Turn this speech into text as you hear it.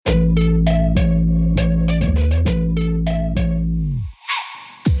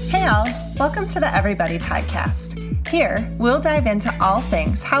Welcome to the Everybody Podcast. Here, we'll dive into all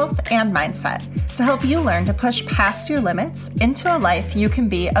things health and mindset to help you learn to push past your limits into a life you can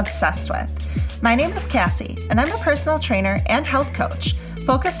be obsessed with. My name is Cassie, and I'm a personal trainer and health coach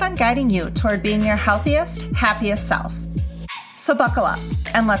focused on guiding you toward being your healthiest, happiest self. So buckle up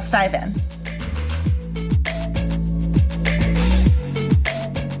and let's dive in.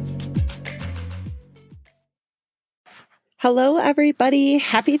 Hello, everybody.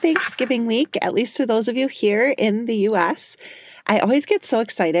 Happy Thanksgiving week, at least to those of you here in the U.S. I always get so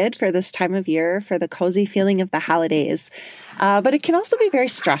excited for this time of year, for the cozy feeling of the holidays, but it can also be very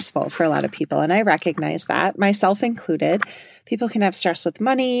stressful for a lot of people, and I recognize that, myself included. People can have stress with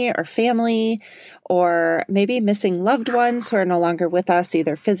money or family, or maybe missing loved ones who are no longer with us,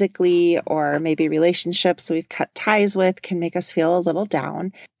 either physically or maybe relationships we've cut ties with can make us feel a little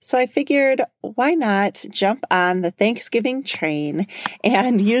down. So I figured, why not jump on the Thanksgiving train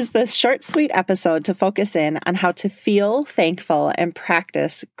and use this short, sweet episode to focus in on how to feel thankful and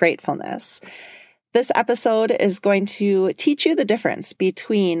practice gratefulness. This episode is going to teach you the difference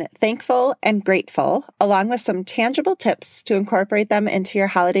between thankful and grateful, along with some tangible tips to incorporate them into your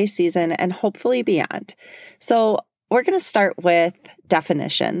holiday season and hopefully beyond. So we're going to start with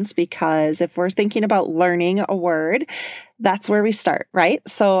definitions, because if we're thinking about learning a word, that's where we start, right?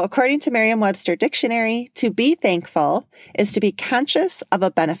 So according to Merriam-Webster Dictionary, to be thankful is to be conscious of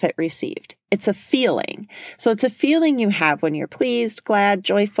a benefit received. It's a feeling. So it's a feeling you have when you're pleased, glad,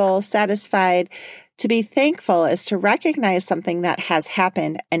 joyful, satisfied. To be thankful is to recognize something that has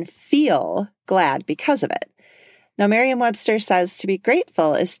happened and feel glad because of it. Now, Merriam-Webster says to be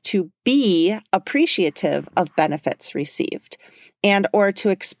grateful is to be appreciative of benefits received and or to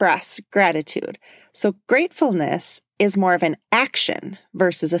express gratitude. So gratefulness is more of an action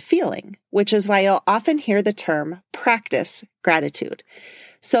versus a feeling, which is why you'll often hear the term practice gratitude.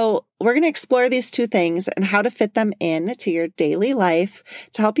 So we're going to explore these two things and how to fit them in to your daily life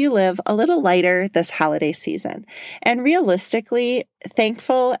to help you live a little lighter this holiday season. And realistically,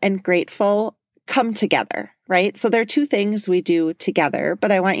 thankful and grateful come together, right? So there are two things we do together,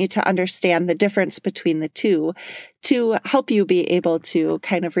 but I want you to understand the difference between the two to help you be able to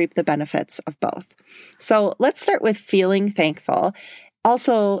kind of reap the benefits of both. So let's start with feeling thankful.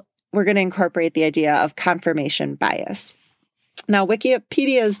 Also, we're going to incorporate the idea of confirmation bias. Now,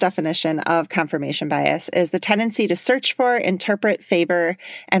 Wikipedia's definition of confirmation bias is the tendency to search for, interpret, favor,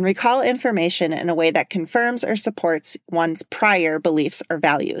 and recall information in a way that confirms or supports one's prior beliefs or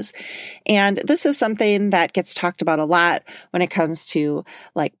values. And this is something that gets talked about a lot when it comes to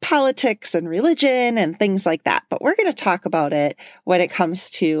like politics and religion and things like that. But we're going to talk about it when it comes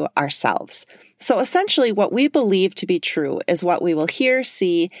to ourselves. So essentially, what we believe to be true is what we will hear,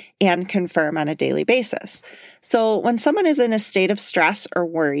 see, and confirm on a daily basis. So when someone is in a state of stress or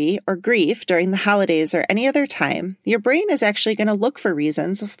worry or grief during the holidays or any other time, your brain is actually going to look for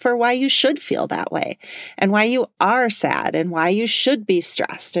reasons for why you should feel that way and why you are sad and why you should be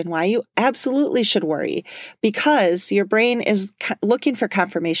stressed and why you absolutely should worry, because your brain is looking for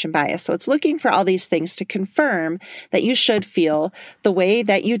confirmation bias. So it's looking for all these things to confirm that you should feel the way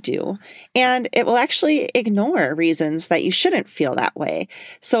that you do. And it will actually ignore reasons that you shouldn't feel that way.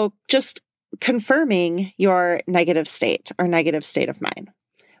 So just confirming your negative state or negative state of mind.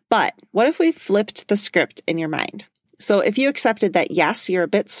 But what if we flipped the script in your mind? So if you accepted that, yes, you're a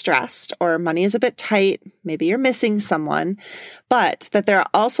bit stressed or money is a bit tight, maybe you're missing someone, but that there are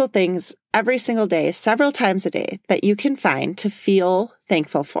also things every single day, several times a day, that you can find to feel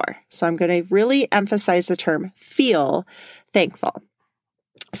thankful for. So I'm going to really emphasize the term feel thankful.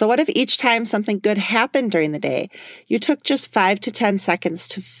 So what if each time something good happened during the day, you took just 5 to 10 seconds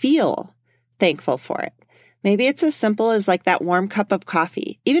to feel thankful for it? Maybe it's as simple as like that warm cup of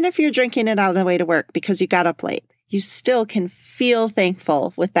coffee. Even if you're drinking it on the way to work because you got up late, you still can feel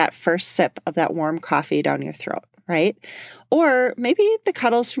thankful with that first sip of that warm coffee down your throat, right? Or maybe the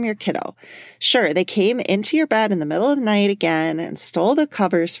cuddles from your kiddo. Sure, they came into your bed in the middle of the night again and stole the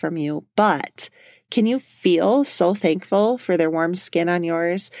covers from you, but can you feel so thankful for their warm skin on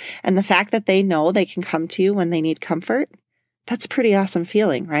yours and the fact that they know they can come to you when they need comfort? That's a pretty awesome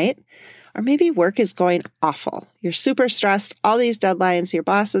feeling, right? Or maybe work is going awful. You're super stressed, all these deadlines, your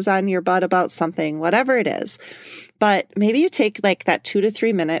boss is on your butt about something, whatever it is. But maybe you take like that 2 to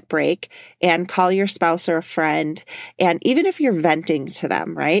 3 minute break and call your spouse or a friend. And even if you're venting to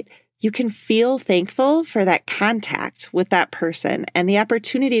them, right? You can feel thankful for that contact with that person and the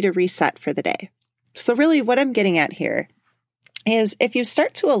opportunity to reset for the day. So really what I'm getting at here is if you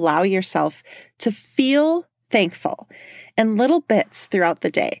start to allow yourself to feel thankful in little bits throughout the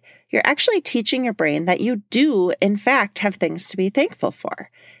day, you're actually teaching your brain that you do, in fact, have things to be thankful for.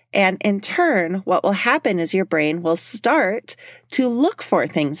 And in turn, what will happen is your brain will start to look for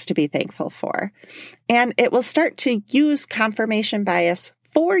things to be thankful for. And it will start to use confirmation bias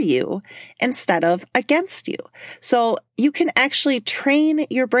for you instead of against you. So you can actually train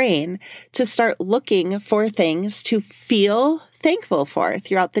your brain to start looking for things to feel thankful for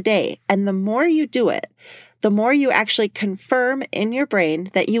throughout the day. And the more you do it, the more you actually confirm in your brain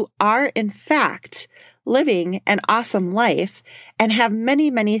that you are, in fact, living an awesome life and have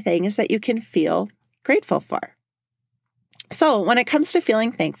many, many things that you can feel grateful for. So when it comes to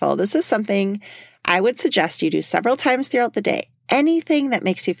feeling thankful, this is something I would suggest you do several times throughout the day. Anything that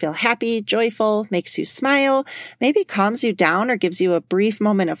makes you feel happy, joyful, makes you smile, maybe calms you down or gives you a brief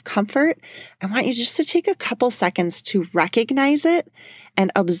moment of comfort, I want you just to take a couple seconds to recognize it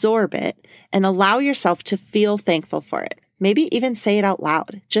and absorb it and allow yourself to feel thankful for it. Maybe even say it out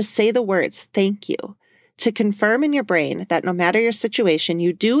loud. Just say the words, thank you, to confirm in your brain that no matter your situation,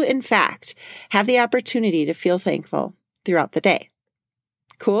 you do, in fact, have the opportunity to feel thankful throughout the day.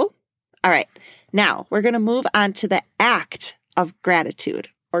 Cool? All right. Now we're going to move on to the act of gratitude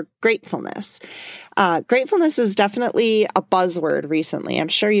or gratefulness. Gratefulness is definitely a buzzword recently. I'm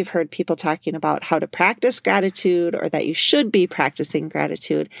sure you've heard people talking about how to practice gratitude or that you should be practicing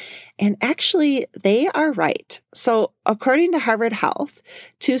gratitude. And actually, they are right. So according to Harvard Health,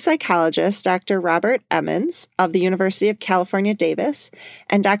 two psychologists, Dr. Robert Emmons of the University of California, Davis,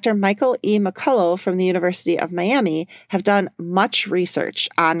 and Dr. Michael E. McCullough from the University of Miami have done much research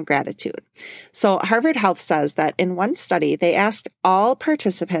on gratitude. So Harvard Health says that in one study, they asked all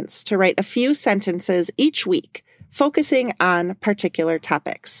participants to write a few sentences each week, focusing on particular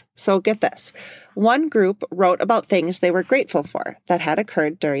topics. So get this. One group wrote about things they were grateful for that had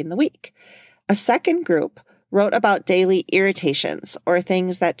occurred during the week. A second group wrote about daily irritations or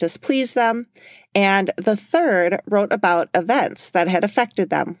things that displeased them. And the third wrote about events that had affected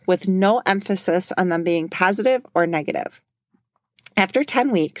them with no emphasis on them being positive or negative. After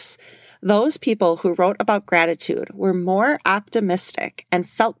 10 weeks, those people who wrote about gratitude were more optimistic and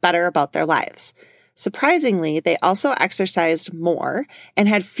felt better about their lives. Surprisingly, they also exercised more and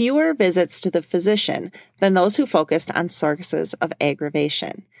had fewer visits to the physician than those who focused on sources of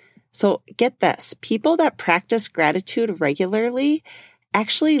aggravation. So get this, people that practice gratitude regularly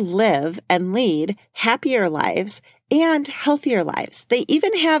actually live and lead happier lives and healthier lives. They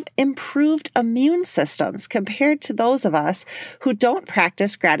even have improved immune systems compared to those of us who don't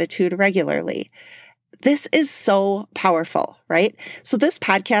practice gratitude regularly. This is so powerful, right? So this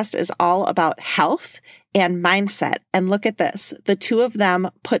podcast is all about health and mindset. And look at this, the two of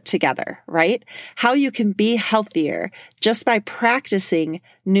them put together, right? How you can be healthier just by practicing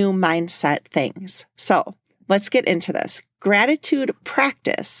new mindset things. So let's get into this. Gratitude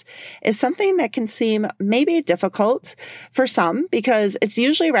practice is something that can seem maybe difficult for some because it's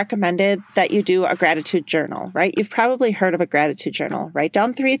usually recommended that you do a gratitude journal, right? You've probably heard of a gratitude journal. Write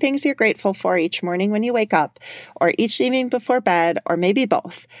down 3 things you're grateful for each morning when you wake up, or each evening before bed, or maybe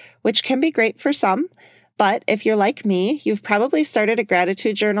both, which can be great for some. But if you're like me, you've probably started a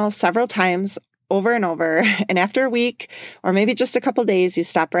gratitude journal several times over and over. And after a week, or maybe just a couple days, you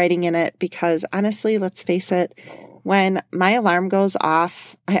stop writing in it because honestly, let's face it, when my alarm goes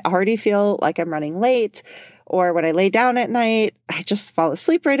off, I already feel like I'm running late, or when I lay down at night, I just fall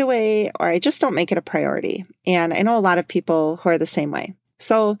asleep right away, or I just don't make it a priority. And I know a lot of people who are the same way.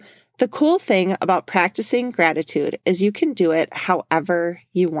 So the cool thing about practicing gratitude is you can do it however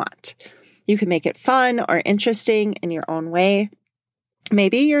you want. You can make it fun or interesting in your own way.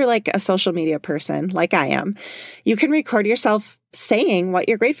 Maybe you're like a social media person, like I am. You can record yourself saying what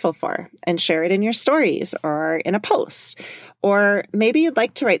you're grateful for and share it in your stories or in a post. Or maybe you'd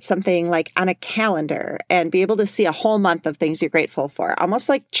like to write something like on a calendar and be able to see a whole month of things you're grateful for, almost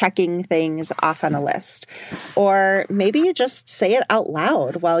like checking things off on a list. Or maybe you just say it out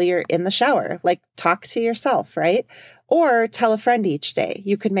loud while you're in the shower, like talk to yourself, right? Or tell a friend each day.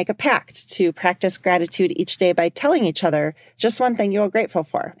 You could make a pact to practice gratitude each day by telling each other just one thing you're grateful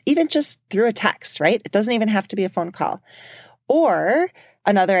for, even just through a text, right? It doesn't even have to be a phone call. Or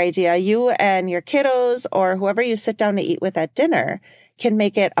another idea, you and your kiddos or whoever you sit down to eat with at dinner can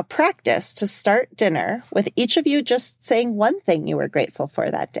make it a practice to start dinner with each of you just saying one thing you were grateful for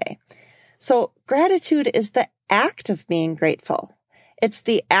that day. So gratitude is the act of being grateful. It's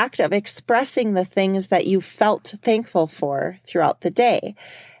the act of expressing the things that you felt thankful for throughout the day.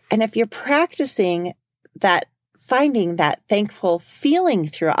 And if you're practicing that, finding that thankful feeling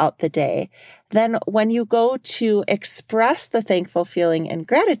throughout the day, then when you go to express the thankful feeling in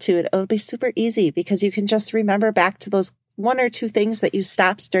gratitude, it'll be super easy because you can just remember back to those 1 or 2 things that you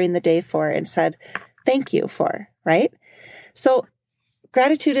stopped during the day for and said, thank you for, right? So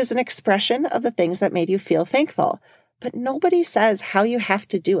gratitude is an expression of the things that made you feel thankful. But nobody says how you have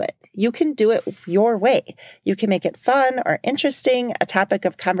to do it. You can do it your way. You can make it fun or interesting, a topic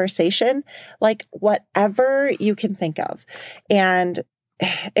of conversation, like whatever you can think of. And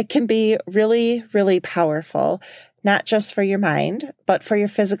it can be really, really powerful, not just for your mind, but for your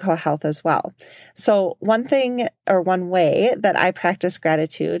physical health as well. So one way that I practice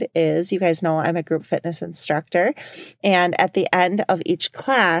gratitude is, you guys know I'm a group fitness instructor. And at the end of each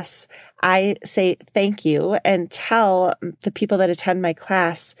class, I say thank you and tell the people that attend my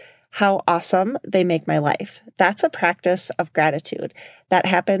class how awesome they make my life. That's a practice of gratitude that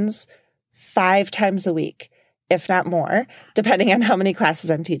happens 5 times a week, if not more, depending on how many classes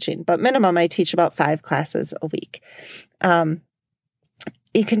I'm teaching. But minimum, I teach about 5 classes a week.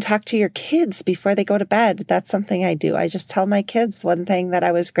 You can talk to your kids before they go to bed. That's something I do. I just tell my kids one thing that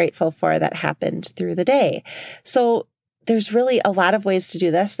I was grateful for that happened through the day. So there's really a lot of ways to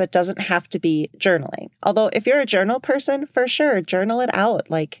do this that doesn't have to be journaling. Although if you're a journal person, for sure, journal it out,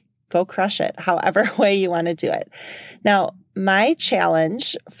 like go crush it, however way you want to do it. Now, my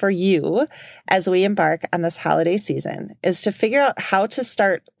challenge for you as we embark on this holiday season is to figure out how to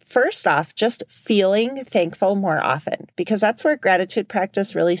start, first off, just feeling thankful more often, because that's where gratitude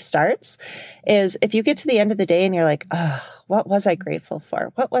practice really starts. Is if you get to the end of the day and you're like, oh, what was I grateful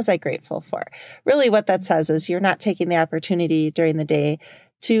for? What was I grateful for? Really what that says is you're not taking the opportunity during the day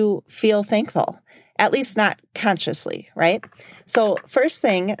to feel thankful, at least not consciously, right? So first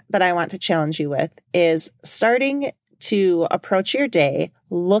thing that I want to challenge you with is starting to approach your day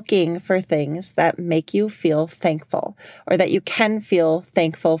looking for things that make you feel thankful or that you can feel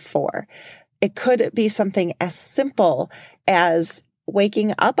thankful for. It could be something as simple as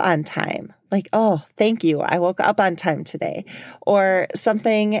waking up on time. Like, oh, thank you. I woke up on time today. Or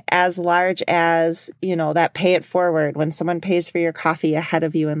something as large as, that pay it forward when someone pays for your coffee ahead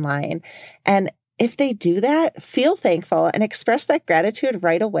of you in line. And if they do that, feel thankful and express that gratitude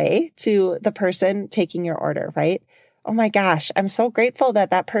right away to the person taking your order, right? Oh my gosh, I'm so grateful that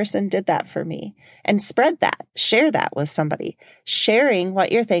that person did that for me. And spread that, share that with somebody. Sharing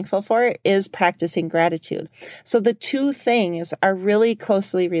what you're thankful for is practicing gratitude. So the two things are really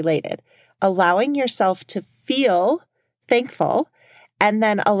closely related. Allowing yourself to feel thankful and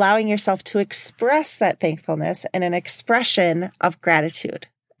then allowing yourself to express that thankfulness in an expression of gratitude.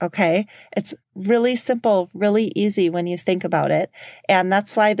 Okay. It's really simple, really easy when you think about it. And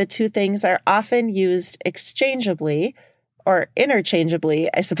that's why the two things are often used exchangeably or interchangeably,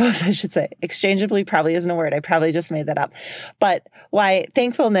 I suppose I should say. Exchangeably probably isn't a word. I probably just made that up. But why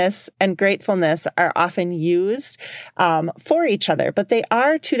thankfulness and gratefulness are often used for each other, but they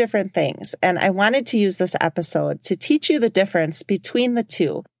are two different things. And I wanted to use this episode to teach you the difference between the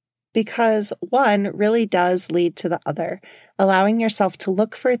two, because one really does lead to the other. Allowing yourself to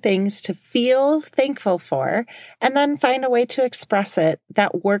look for things to feel thankful for and then find a way to express it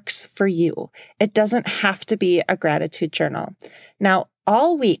that works for you. It doesn't have to be a gratitude journal. Now,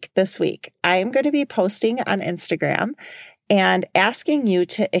 all week this week, I'm going to be posting on Instagram and asking you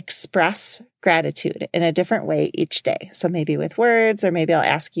to express gratitude in a different way each day. So maybe with words, or maybe I'll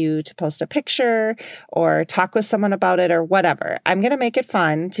ask you to post a picture or talk with someone about it or whatever. I'm going to make it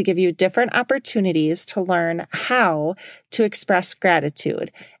fun to give you different opportunities to learn how to express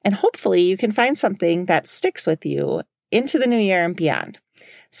gratitude. And hopefully you can find something that sticks with you into the new year and beyond.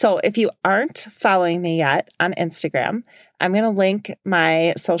 So if you aren't following me yet on Instagram, I'm going to link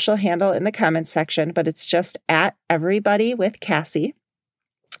my social handle in the comments section, but it's just at Everybody with Cassie.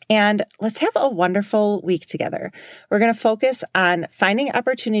 And let's have a wonderful week together. We're going to focus on finding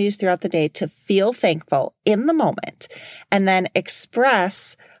opportunities throughout the day to feel thankful in the moment and then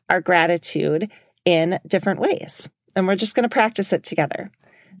express our gratitude in different ways. And we're just going to practice it together.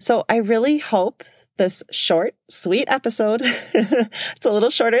 So I really hope this short, sweet episode, it's a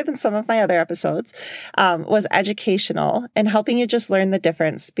little shorter than some of my other episodes, was educational and helping you just learn the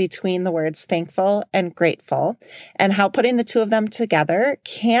difference between the words thankful and grateful and how putting the two of them together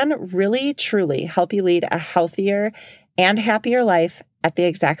can really, truly help you lead a healthier and happier life at the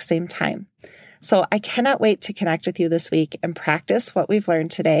exact same time. So I cannot wait to connect with you this week and practice what we've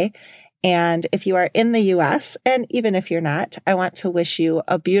learned today. And if you are in the US, and even if you're not, I want to wish you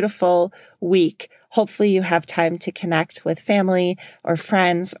a beautiful week. Hopefully you have time to connect with family or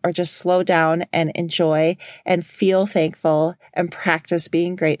friends or just slow down and enjoy and feel thankful and practice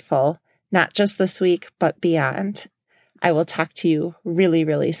being grateful, not just this week, but beyond. I will talk to you really,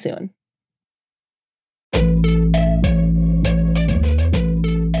 really soon.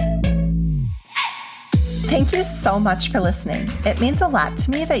 Thank you so much for listening. It means a lot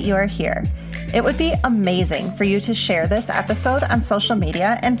to me that you are here. It would be amazing for you to share this episode on social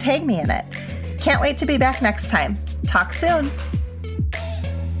media and tag me in it. Can't wait to be back next time. Talk soon.